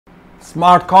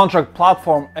Smart contract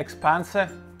platform Expanse.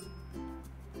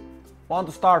 Want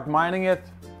to start mining it?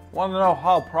 Want to know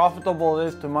how profitable it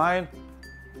is to mine?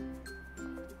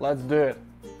 Let's do it.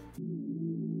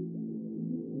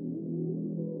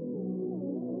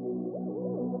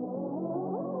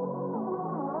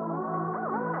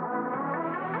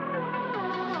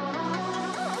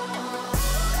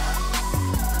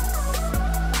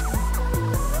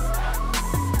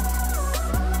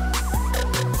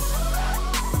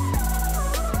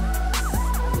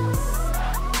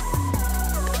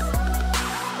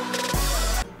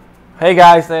 Hey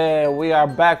guys, we are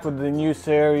back with the new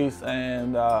series,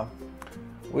 and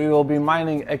we will be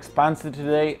mining Expanse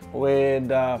today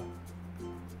with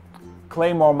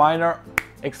claymore miner.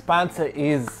 Expanse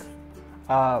is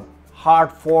a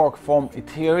hard fork from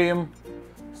Ethereum,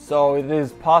 so it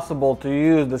is possible to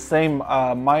use the same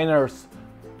miners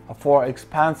for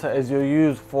Expanse as you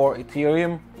use for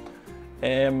Ethereum.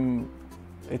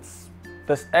 It's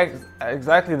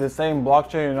exactly the same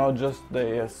blockchain, you know, just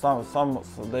they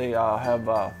have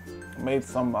made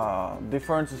some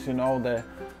differences. You know,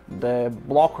 the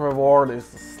block reward is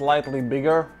slightly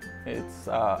bigger. It's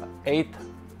 8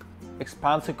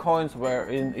 Expanse coins, where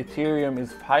in Ethereum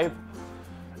is 5.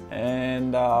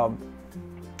 And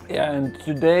yeah, and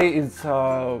today it's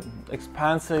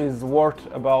Expanse is worth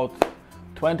about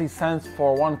 20 cents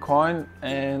for 1 coin,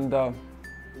 and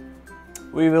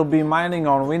we will be mining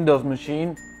on Windows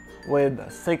machine with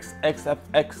 6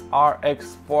 XFX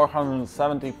RX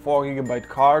 474GB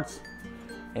cards.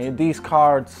 And these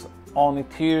cards on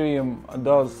Ethereum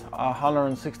does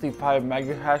 165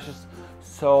 megahashes.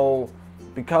 So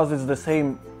because it's the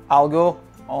same algo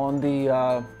on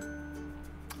the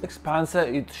Expanse,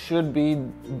 it should be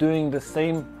doing the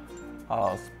same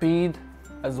speed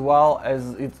as well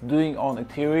as it's doing on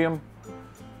Ethereum.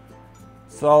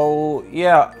 So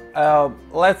yeah, I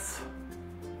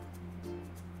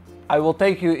will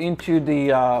take you into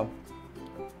the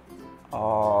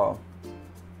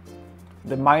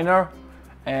miner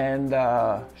and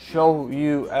show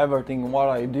you everything what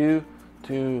I do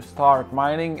to start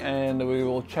mining, and we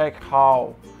will check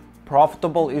how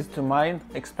profitable it is to mine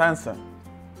Expanse.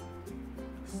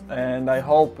 And I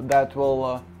hope that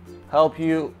will help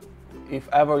you if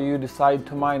ever you decide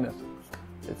to mine it.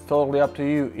 It's totally up to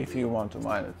you if you want to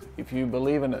mine it, if you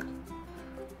believe in it.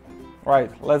 Right,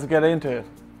 let's get into it.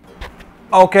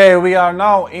 Okay, we are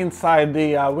now inside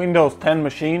the Windows 10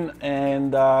 machine,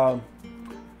 and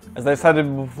as I said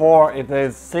it before, it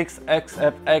is 6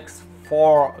 XFX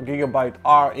 4GB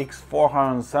RX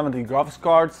 470 graphics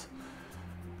cards.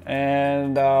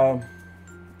 And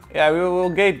yeah, we will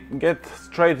get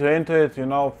straight into it. You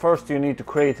know, first you need to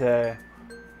create a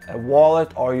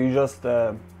wallet, or you just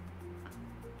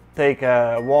take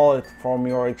a wallet from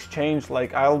your exchange,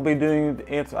 like I'll be doing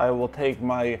it. I will take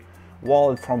my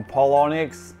wallet from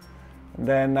Poloniex.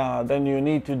 Then you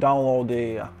need to download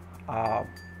the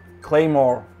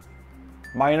claymore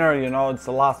miner. You know, it's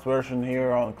the last version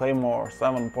here on claymore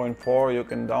 7.4. You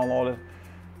can download it,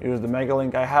 use the mega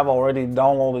link. I have already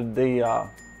downloaded the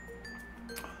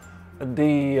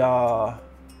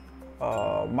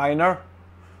miner.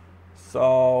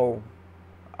 So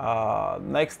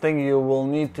next thing you will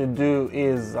need to do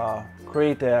is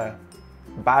create a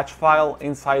batch file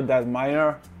inside that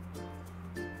miner.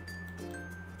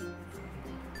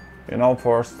 You know,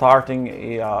 for starting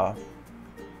a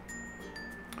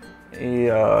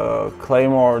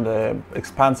claymore, the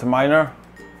Expanse miner.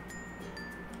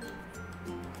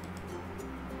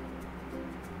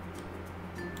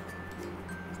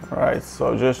 Alright,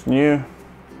 so just new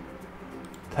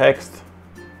text.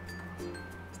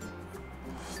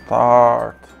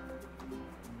 Start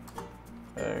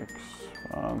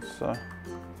Expanse.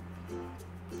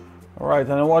 Alright,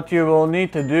 and what you will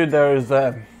need to do, there is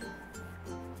a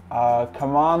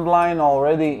command line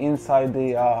already inside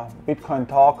the Bitcoin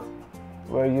Talk,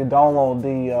 where you download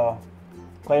the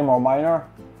claymore miner.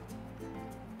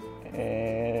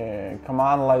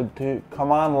 Command line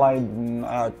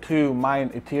to mine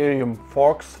Ethereum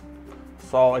forks.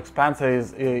 So Expanse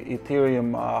is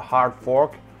Ethereum hard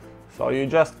fork. So you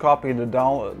just copy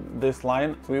this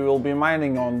line. We will be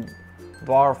mining on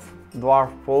dwarf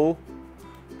pool.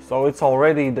 So it's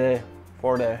already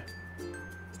for the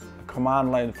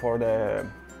command line for the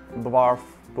dwarf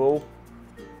pool.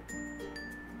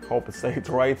 Hope I say it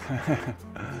right.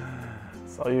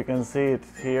 So you can see it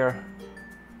here.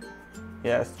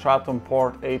 Yeah, Stratum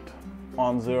port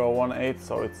 81018.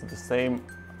 So it's the same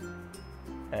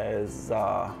as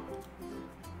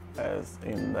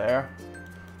in there.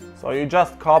 So you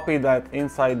just copy that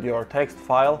inside your text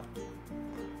file,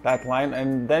 that line,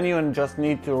 and then you just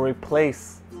need to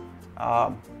replace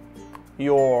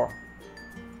your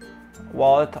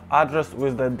wallet address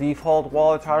with the default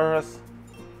wallet address.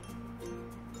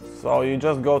 So you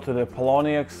just go to the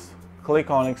Poloniex, click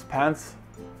on Expanse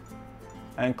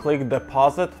and click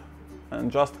deposit,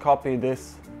 and just copy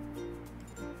this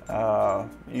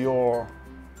your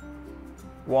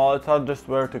wallet address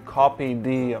where to copy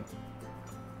the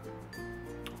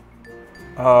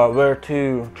where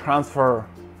to transfer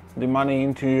the money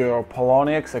into your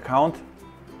Poloniex account.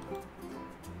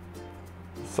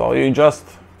 So you just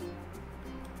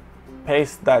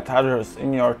paste that address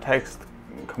in your text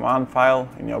command file,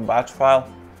 in your batch file.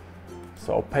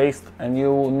 So paste, and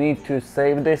you need to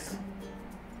save this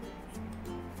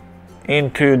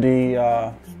into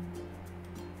the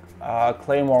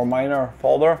claymore miner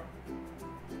folder.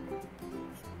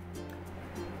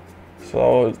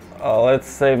 So let's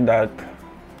save that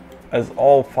as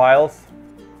all files,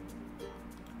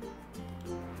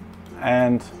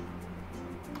 and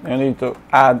you need to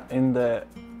add in the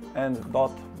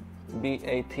end.bat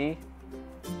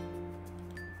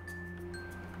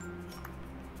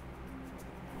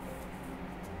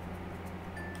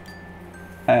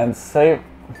and save.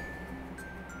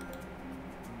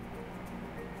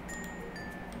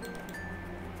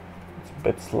 It's a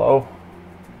bit slow.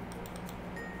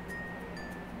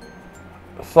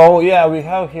 So yeah, we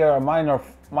have here a minor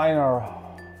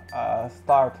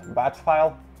start batch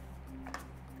file,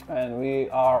 and we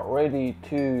are ready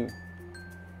to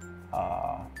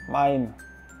mine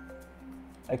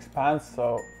Expanse.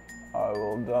 So I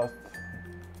will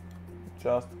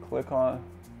just click on it.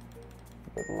 A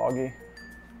bit loggy.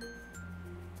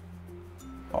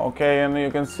 Okay, and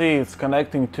you can see it's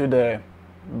connecting to the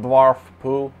dwarf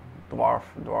pool. Dwarf.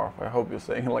 I hope you're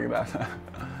saying it like that.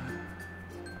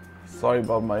 Sorry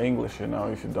about my English, you know,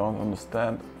 if you don't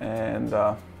understand. And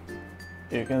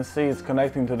you can see it's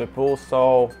connecting to the pool.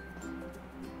 So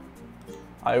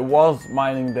I was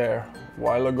mining there a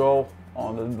while ago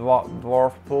on the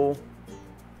dwarf pool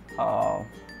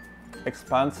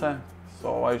Expanse.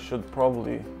 So I should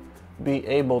probably be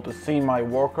able to see my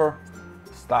worker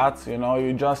stats. You know,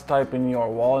 you just type in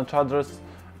your wallet address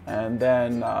and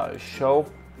then show.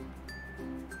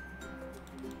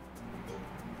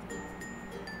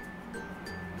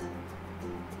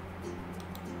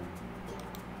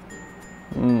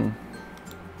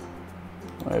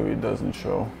 Maybe it doesn't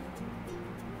show.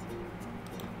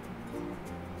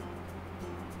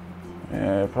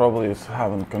 Yeah, probably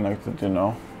haven't connected, you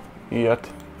know, yet,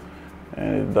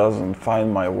 and it doesn't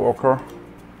find my worker.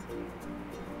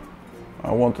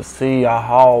 I want to see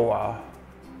how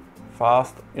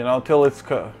fast, you know, till it's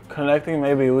connecting.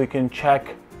 Maybe we can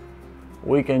check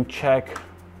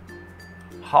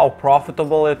how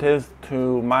profitable it is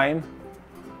to mine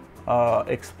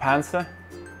Expanse.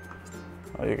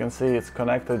 You can see it's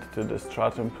connected to the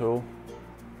Stratum pool.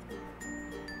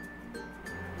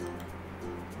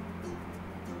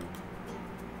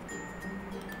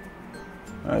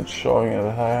 It's showing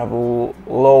that I have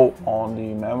low on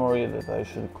the memory, that I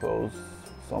should close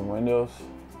some windows.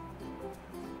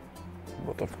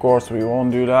 But of course we won't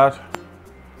do that.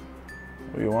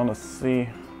 We want to see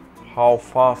how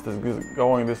fast is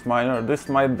going this miner. This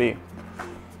might be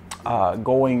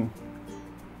going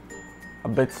a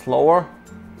bit slower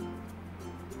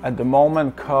at the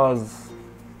moment, because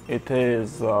it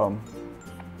is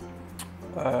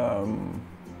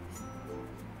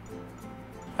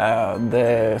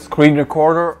the screen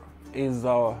recorder is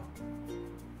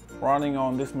running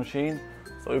on this machine.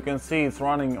 So you can see it's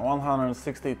running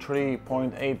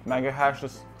 163.8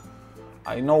 megahashes.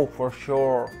 I know for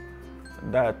sure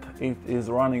that it is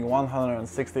running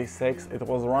 166. It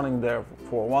was running there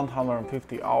for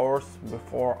 150 hours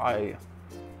before I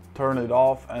turned it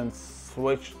off and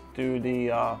switched to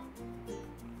the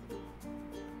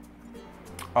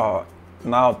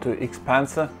now to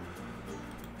Expanse.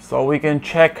 So we can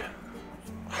check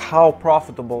how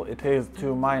profitable it is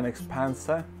to mine Expanse.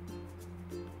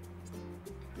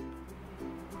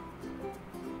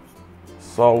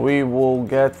 So we will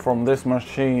get from this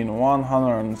machine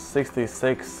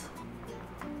 166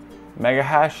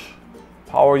 megahash.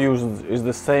 Power usage is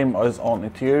the same as on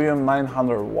Ethereum,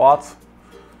 900 watts.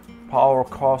 Power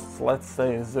costs, let's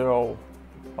say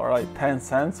 10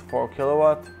 cents for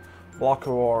kilowatt. Block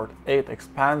reward 8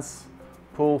 Expanse.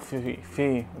 Pool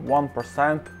fee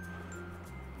 1%,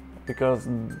 because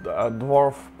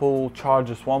dwarf pool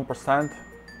charges 1%.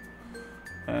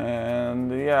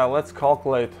 And yeah, let's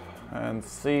calculate and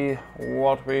see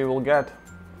what we will get.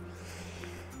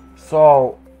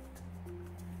 So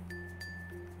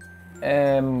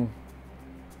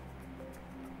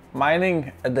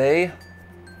mining a day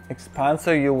Expanse,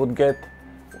 you would get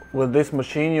with this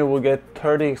machine you will get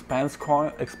 30 Expanse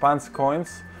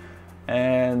coins,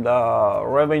 and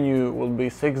revenue will be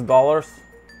 $6.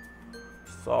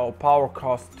 So power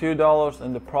costs $2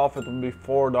 and the profit will be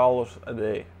 $4 a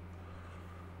day.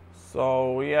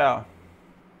 So yeah,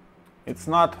 it's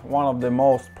not one of the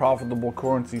most profitable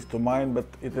currencies to mine, but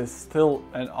it is still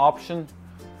an option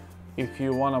if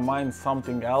you want to mine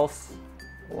something else,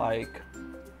 like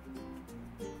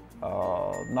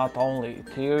not only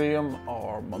Ethereum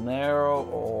or Monero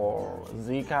or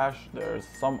Zcash. There's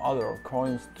some other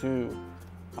coins to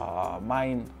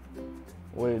mine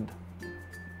with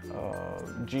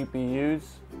GPUs,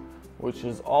 which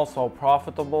is also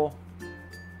profitable.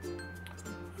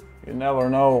 You never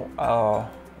know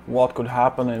what could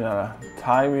happen in a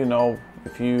time, you know,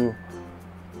 if you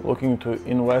looking to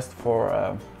invest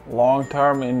for long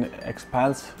term in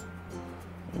Expanse,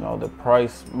 you know, the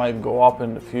price might go up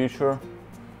in the future,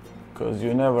 because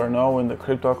you never know in the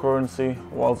cryptocurrency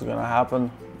what's gonna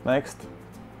happen next.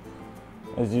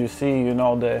 As you see, you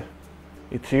know, the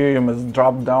Ethereum has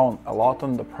dropped down a lot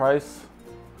on the price,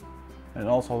 and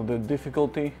also the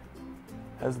difficulty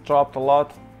has dropped a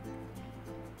lot.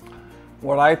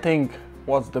 What I think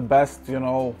what's the best, you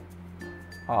know,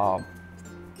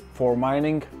 for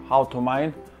mining, how to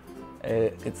mine,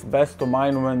 it's best to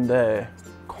mine when the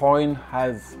coin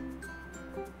has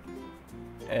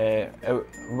a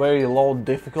very low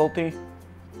difficulty.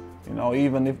 You know,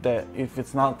 even if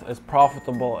it's not as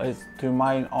profitable as to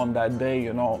mine on that day,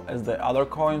 you know, as the other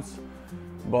coins,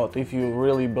 but if you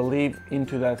really believe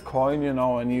into that coin, you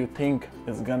know, and you think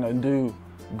it's gonna do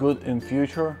good in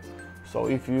future, so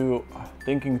if you are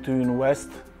thinking to invest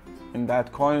in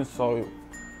that coin, so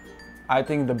I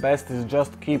think the best is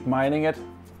just keep mining it,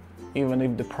 even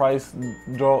if the price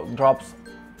drops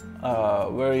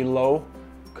very low,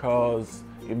 because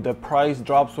if the price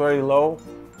drops very low,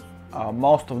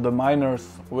 most of the miners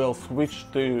will switch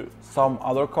to some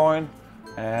other coin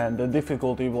and the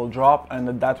difficulty will drop,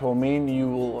 and that will mean you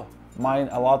will mine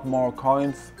a lot more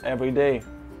coins every day.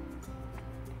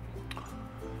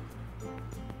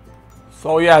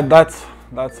 So yeah, that's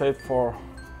it for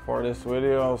this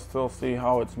video. I'll still see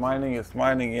how it's mining. It's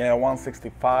mining, yeah,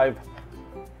 165,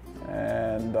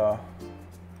 and I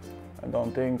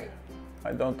don't think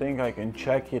I can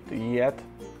check it yet.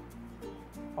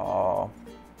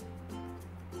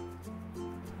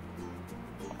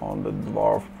 On the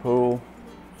dwarf pool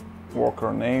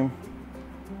worker name.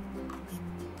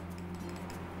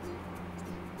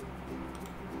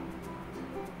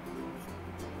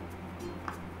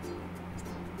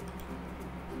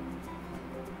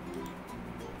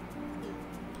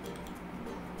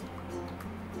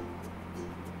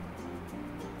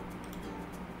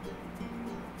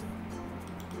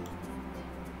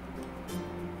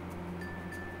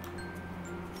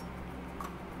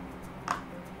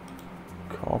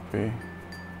 Copy.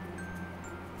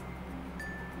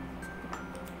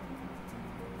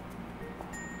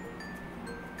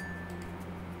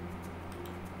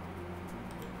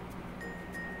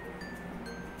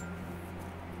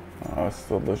 It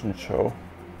still doesn't show.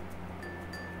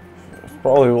 It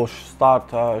probably will start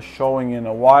showing in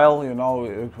a while. You know,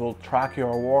 it will track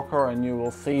your worker and you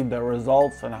will see the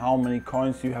results and how many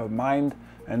coins you have mined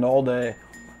and all the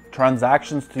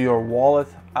transactions to your wallet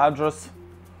address.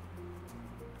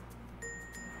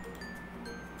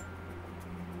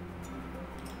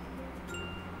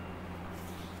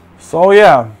 So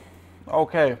yeah,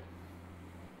 okay.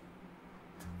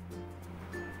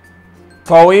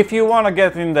 So if you want to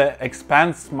get in the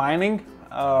Expanse mining,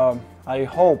 I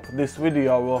hope this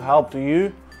video will help to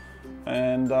you,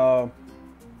 and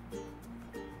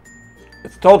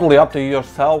it's totally up to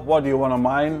yourself what you want to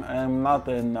mine. I'm not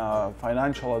a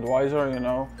financial advisor, you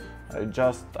know. I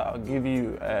just give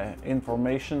you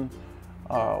information,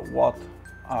 what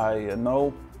I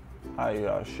know.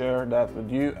 I share that with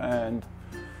you, and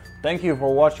thank you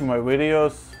for watching my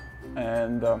videos.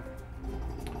 And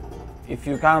if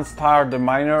you can't start the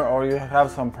miner or you have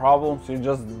some problems, you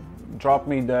just drop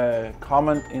me the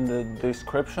comment in the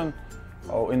description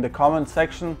or in the comment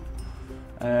section,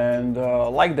 and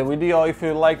like the video if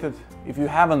you liked it. If you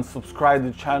haven't subscribed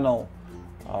the channel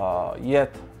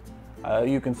yet,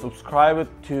 you can subscribe it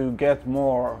to get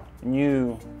more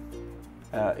new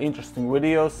interesting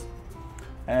videos.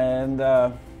 And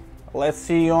let's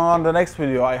see you on the next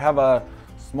video. I have a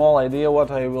small idea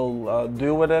what I will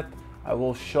do with it. I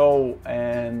will show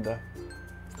and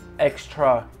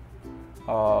extra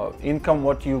income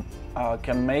what you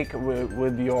can make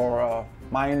with your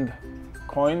mined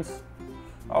coins.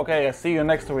 Okay, I see you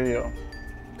next video.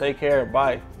 Take care,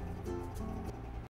 bye.